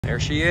There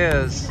she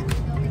is,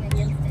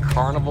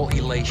 Carnival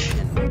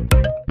Elation.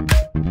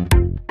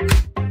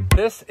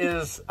 This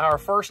is our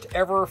first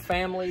ever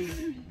family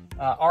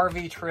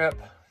RV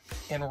trip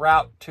en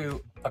route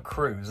to a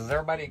cruise. Is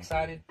everybody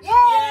excited? Yay!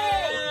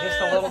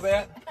 Just a little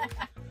bit?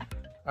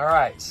 All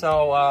right,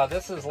 so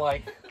this is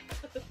like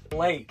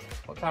late.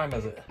 What time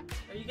is it?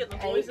 Are you getting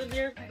the boys in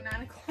here? Like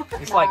 9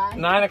 o'clock. It's like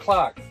 9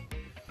 o'clock.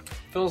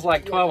 Feels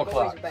like 12 The boys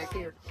o'clock. are back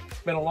here.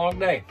 It's been a long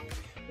day.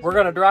 We're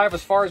gonna drive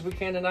as far as we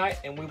can tonight,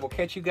 and we will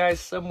catch you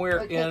guys somewhere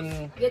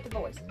in Get the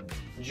boys.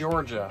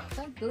 Georgia.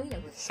 Don't believe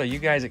it. So you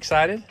guys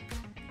excited?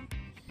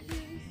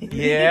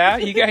 Yeah,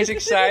 you guys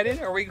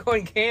excited? Are we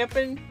going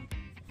camping?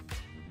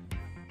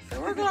 So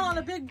we're going on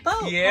a big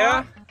boat.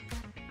 Yeah. Huh?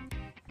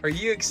 Are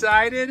you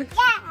excited?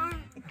 Yeah,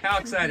 How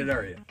excited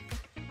are you?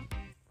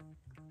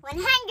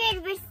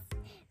 100%.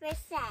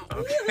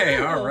 Okay,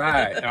 all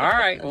right. All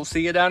right, we'll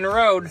see you down the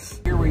road.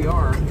 Here we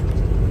are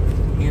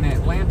in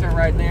Atlanta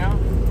right now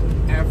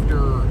after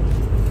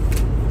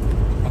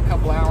a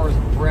couple hours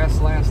of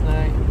rest last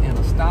night and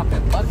a stop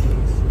at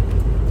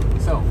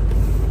Buc-ee's. So,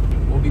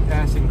 we'll be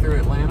passing through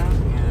Atlanta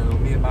and it'll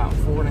be about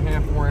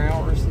 4.5 more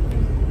hours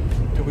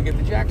until we get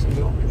to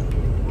Jacksonville.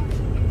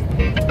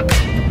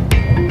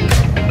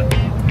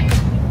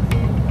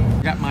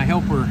 Got my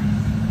helper,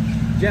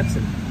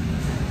 Jetson.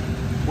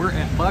 We're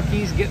at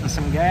Buc-ee's getting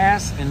some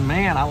gas, and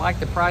man, I like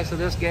the price of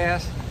this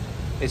gas.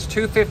 It's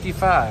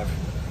 $2.55.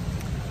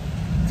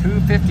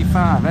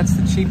 $2.55. That's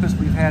the cheapest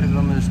we've had it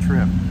on this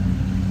trip.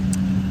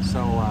 So,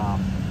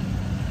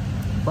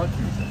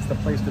 Buc-ee's, that's the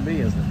place to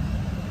be, isn't it?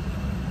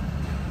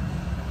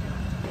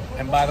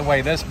 And by the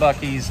way, this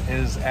Buc-ee's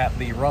is at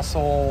the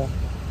Russell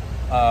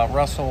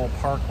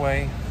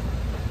Parkway,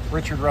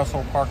 Richard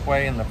Russell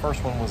Parkway, and the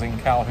first one was in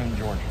Calhoun,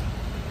 Georgia.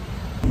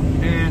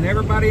 And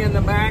everybody in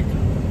the back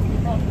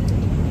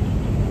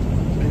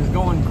is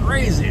going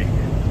crazy.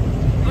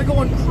 They're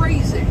going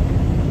crazy.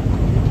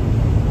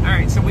 All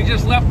right, so we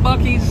just left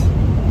Buc-ee's.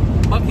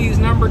 Buc-ee's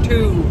number 2,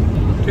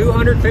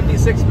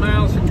 256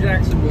 miles from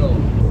Jacksonville.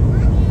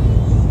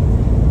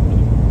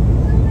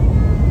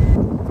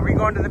 Are we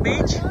going to the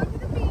beach?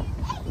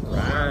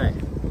 Right.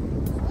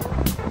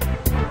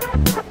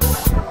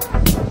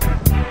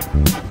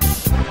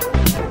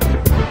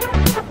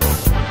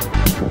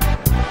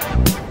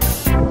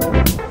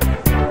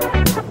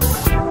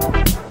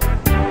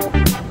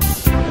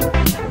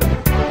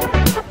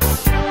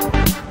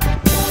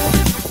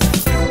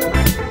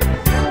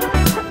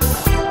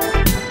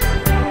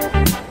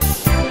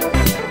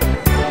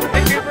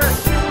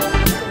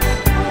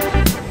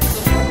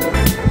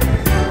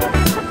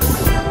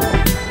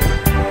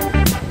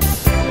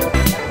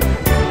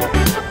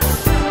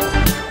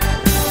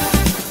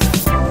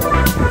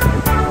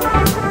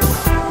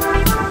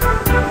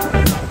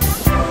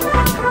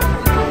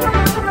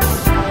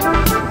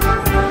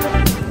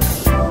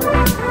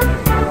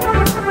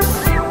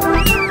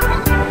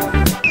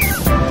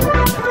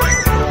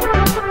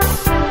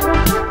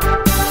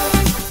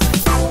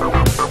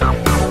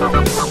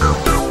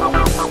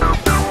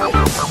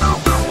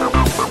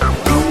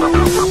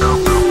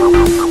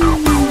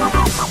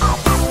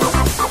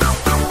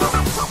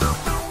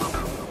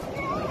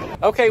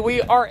 Okay,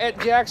 we are at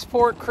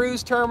Jacksport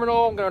Cruise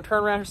Terminal. I'm gonna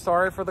turn around.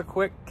 Sorry for the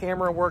quick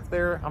camera work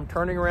there. I'm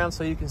turning around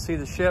so you can see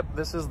the ship.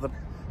 This is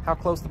how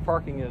close the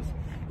parking is.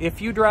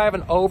 If you drive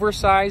an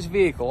oversized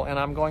vehicle, and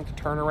I'm going to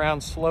turn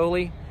around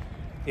slowly.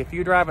 If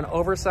you drive an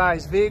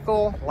oversized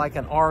vehicle, like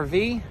an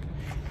RV,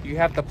 you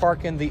have to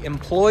park in the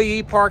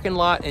employee parking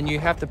lot, and you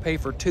have to pay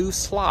for 2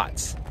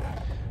 slots,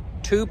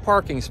 2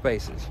 parking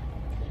spaces.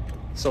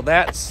 So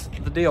that's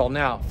the deal.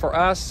 Now, for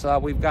us,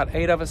 we've got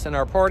 8 of us in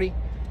our party.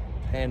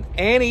 And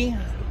Annie,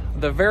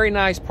 the very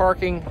nice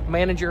parking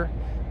manager,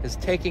 is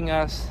taking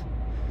us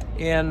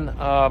in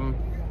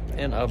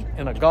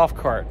a golf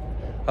cart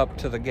up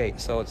to the gate.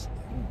 So it's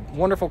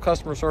wonderful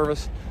customer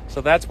service.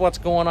 So that's what's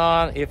going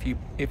on if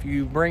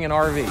you bring an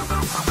RV.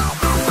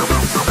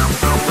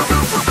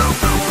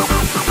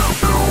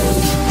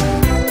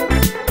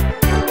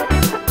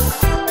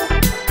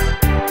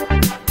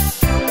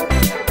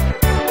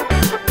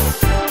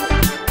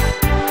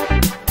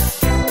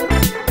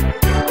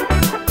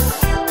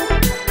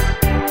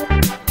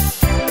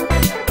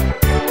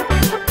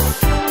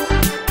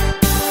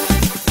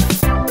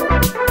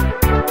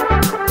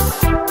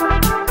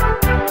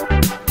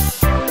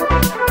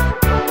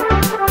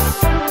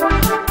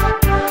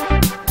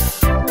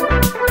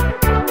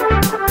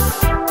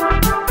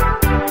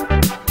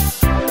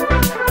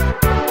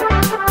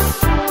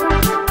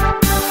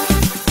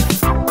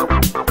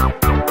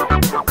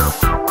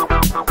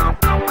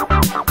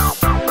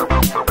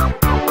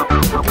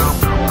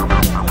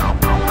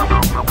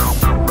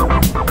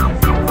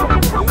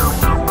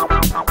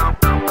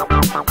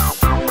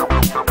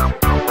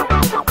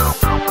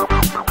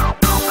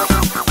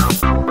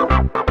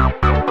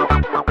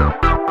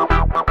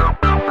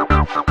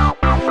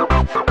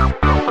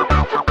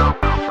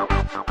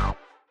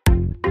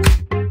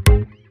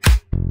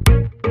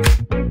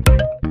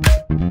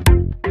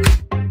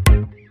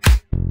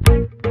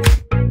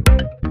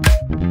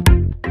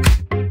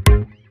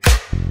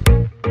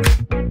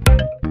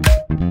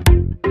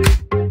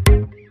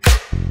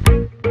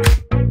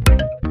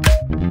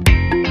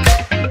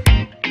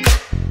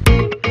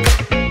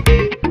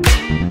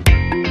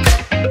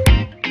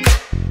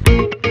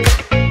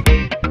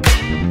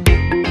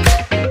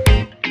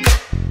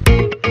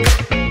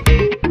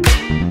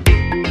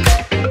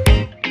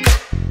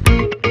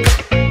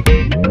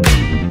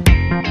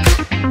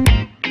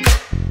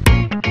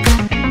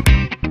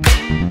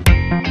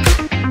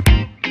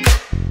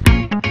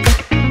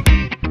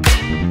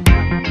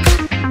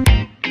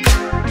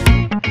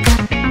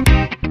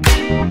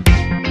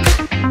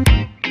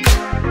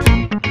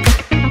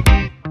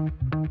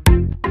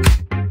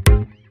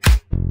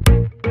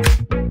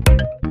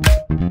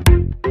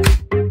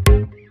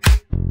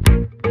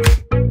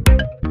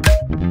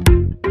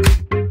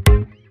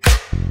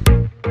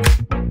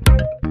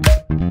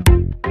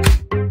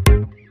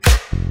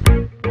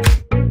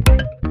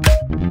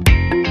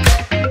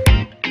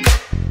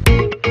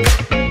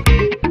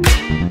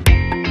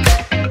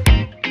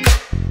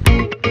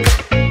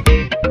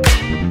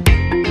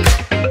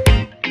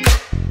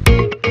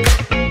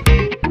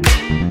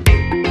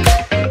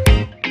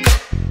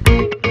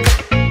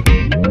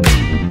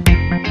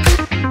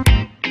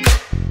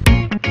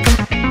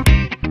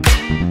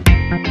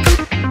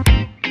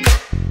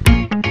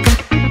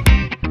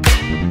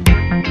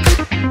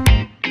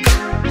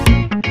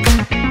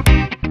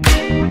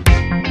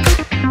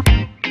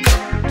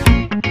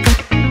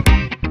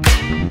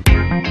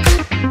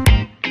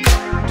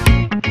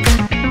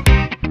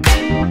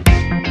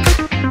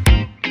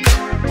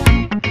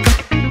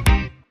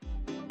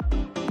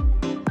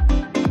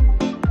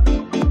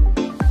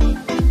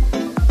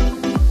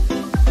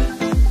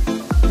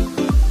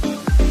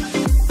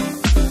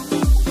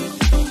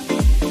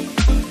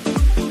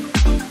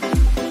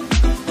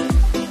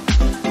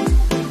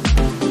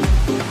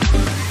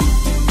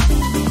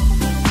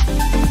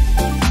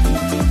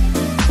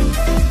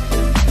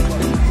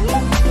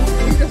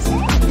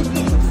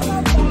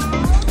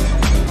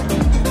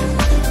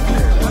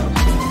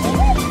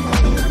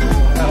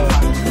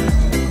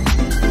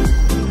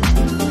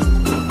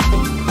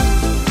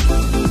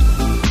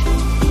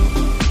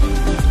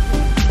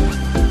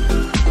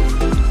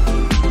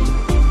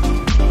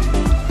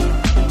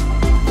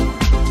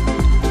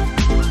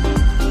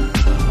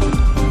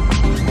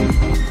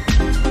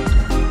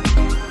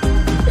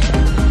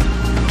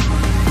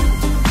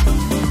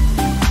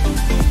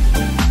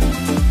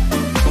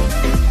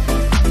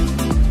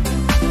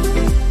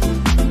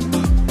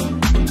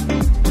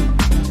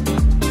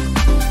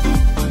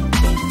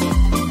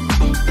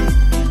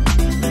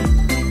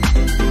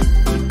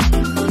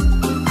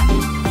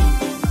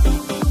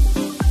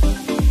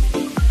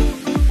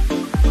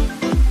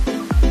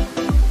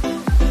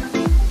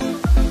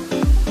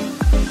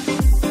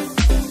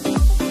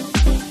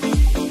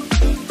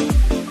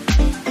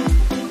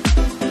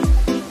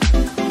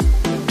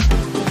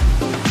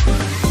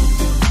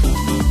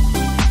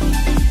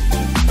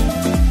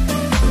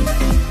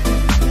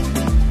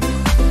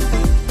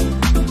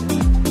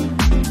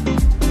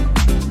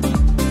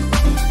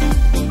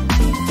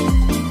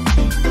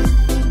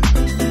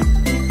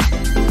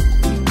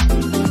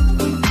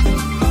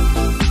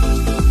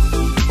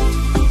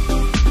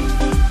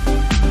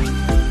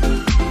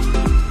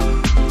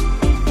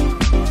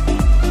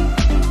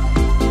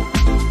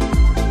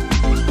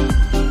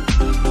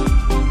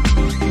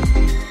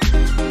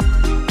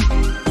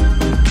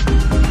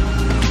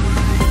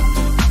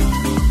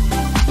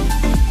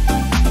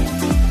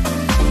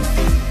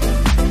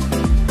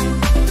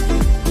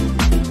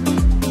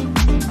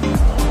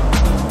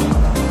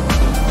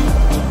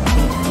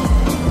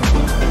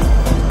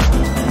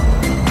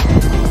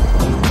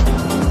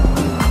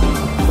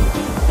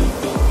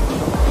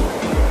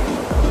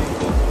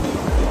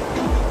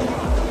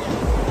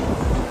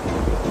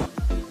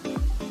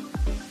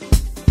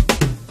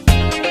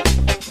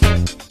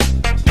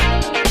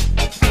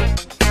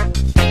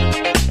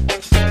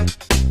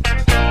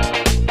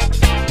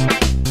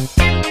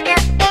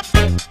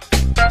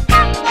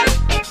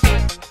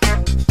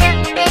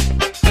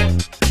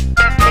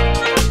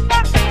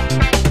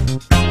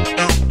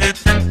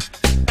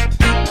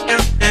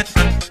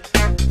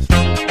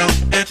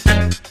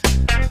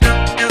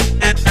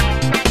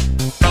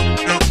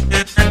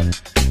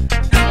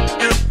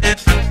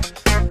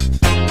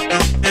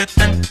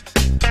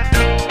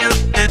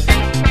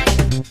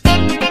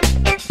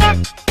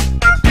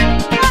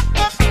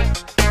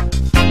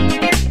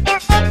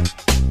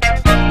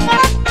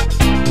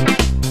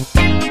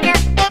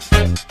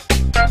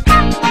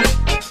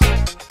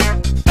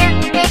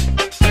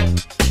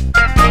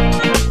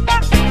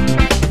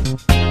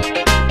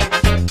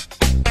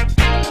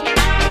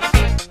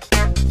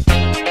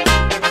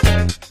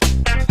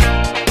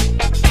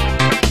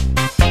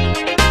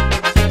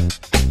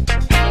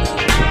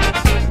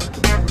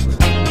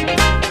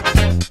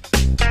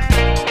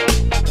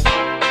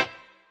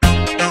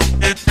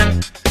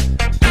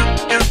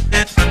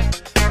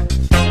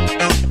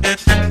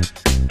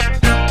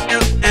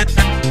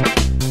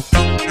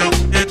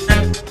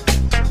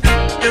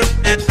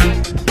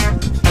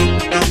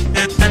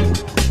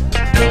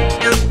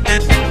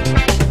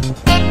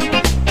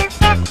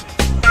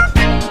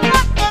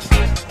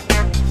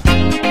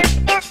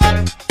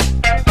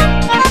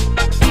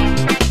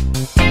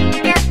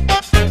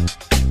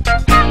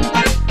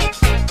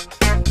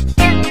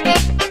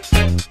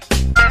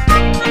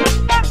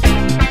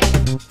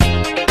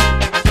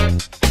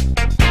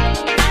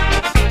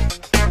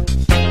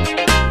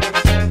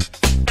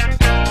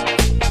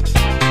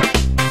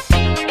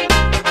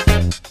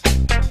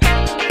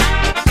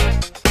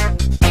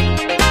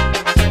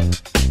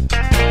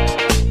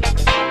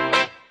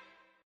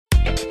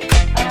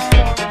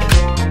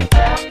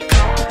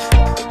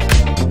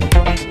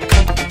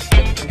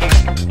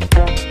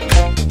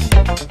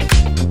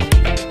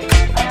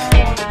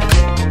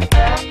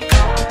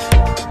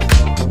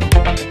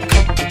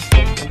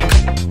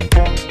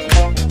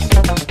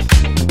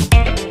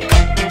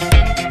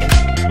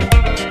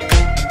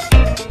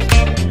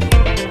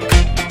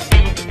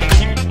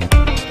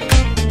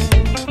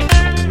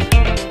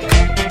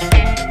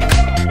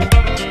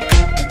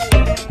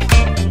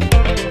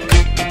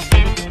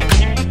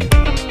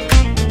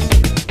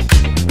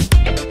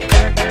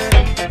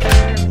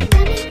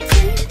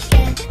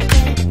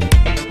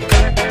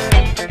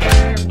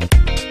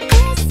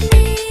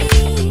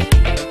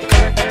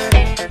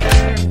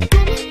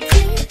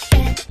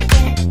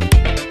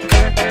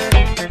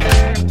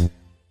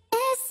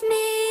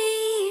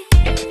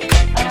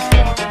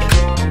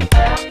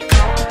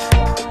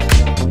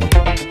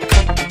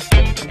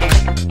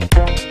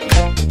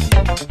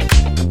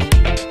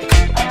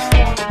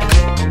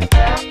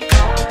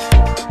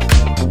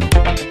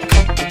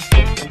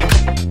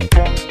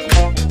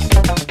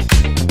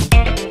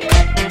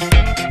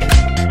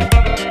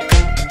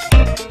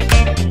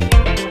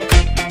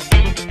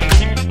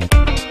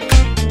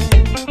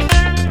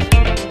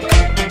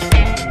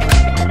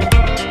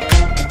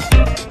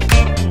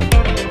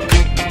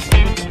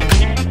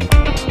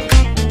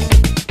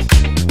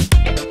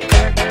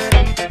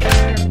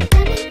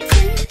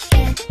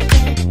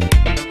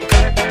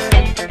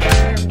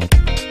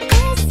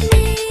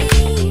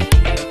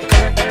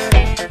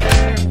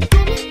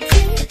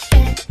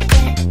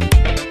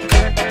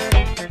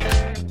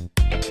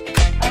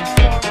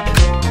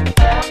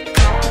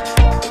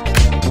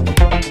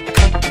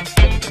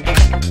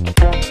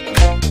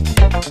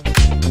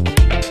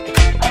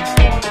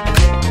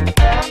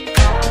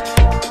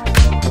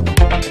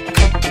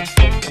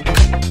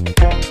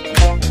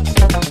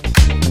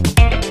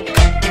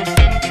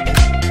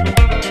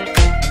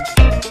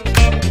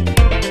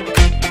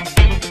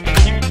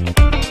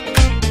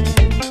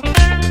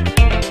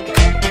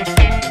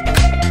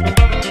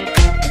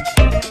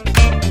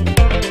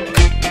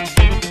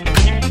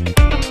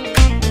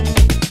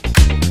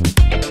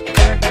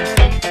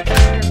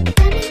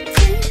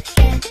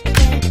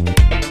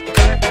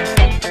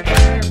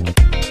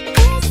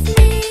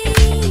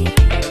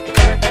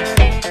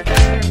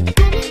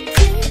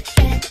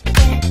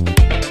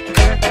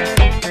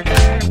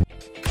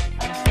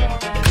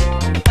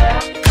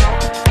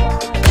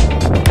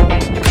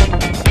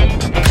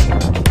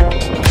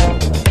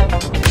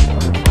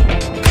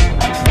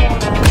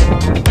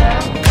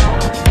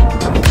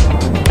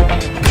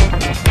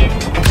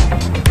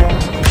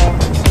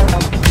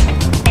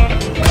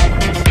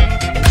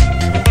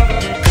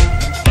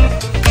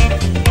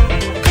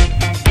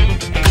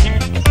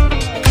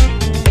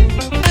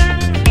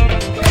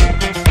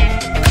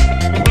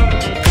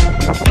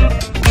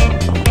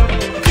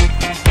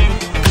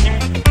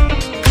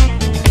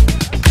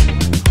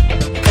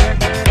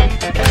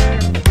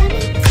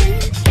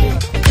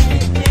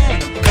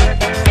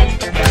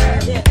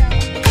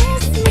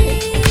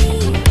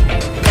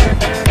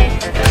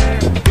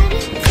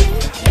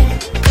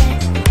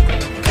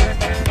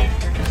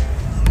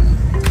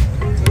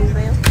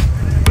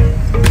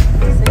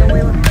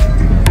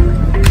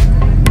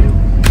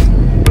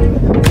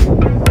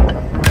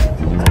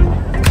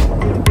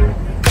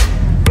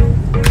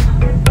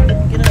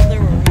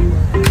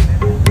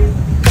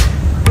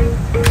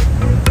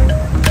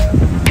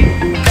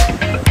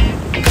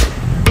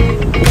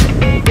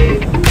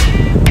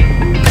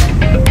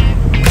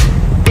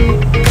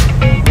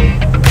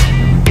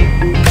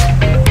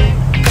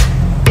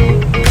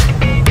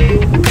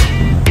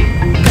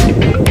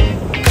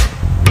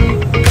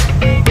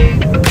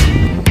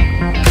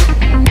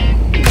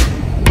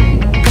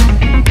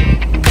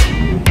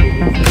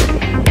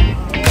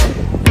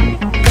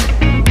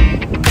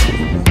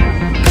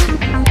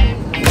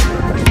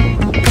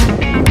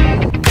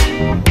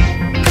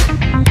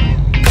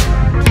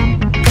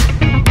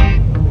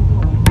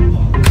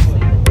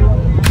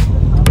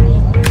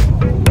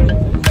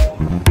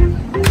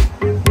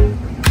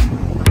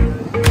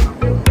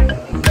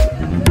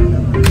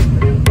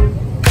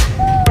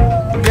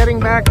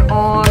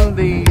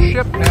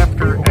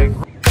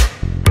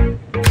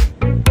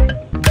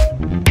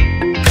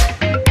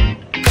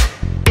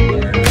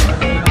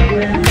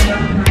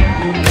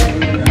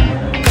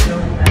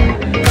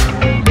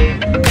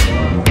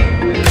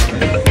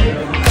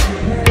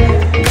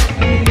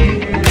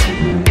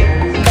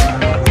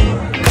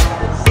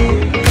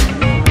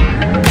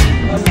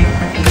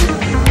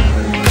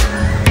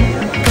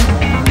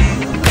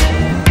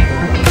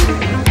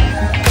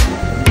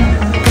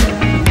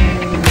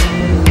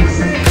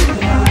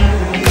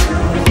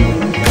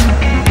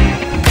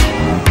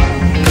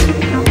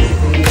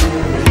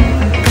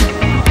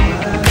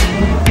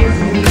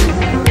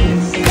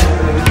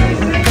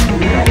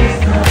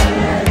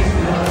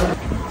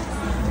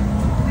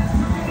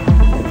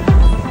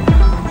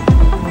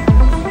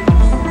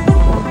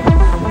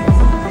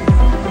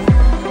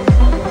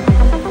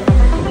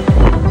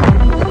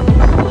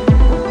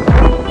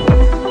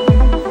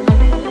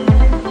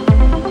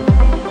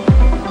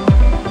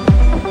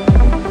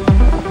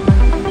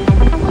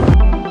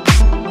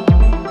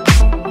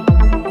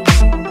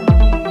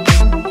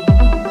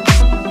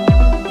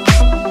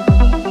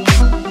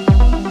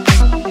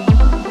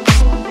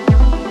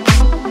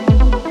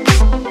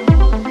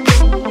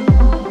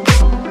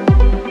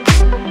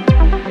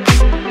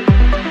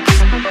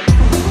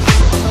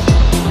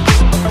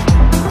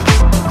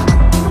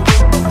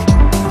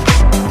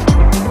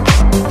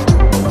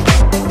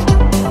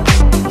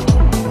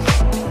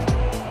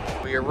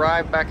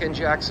 arrived back in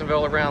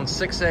Jacksonville around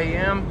 6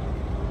 a.m.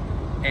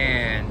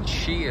 and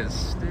she is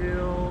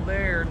still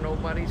there.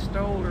 Nobody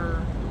stole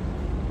her.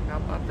 How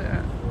about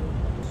that?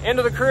 End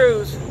of the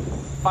cruise.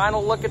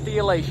 Final look at the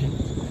Elation.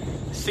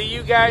 See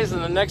you guys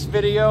in the next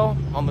video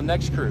on the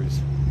next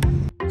cruise.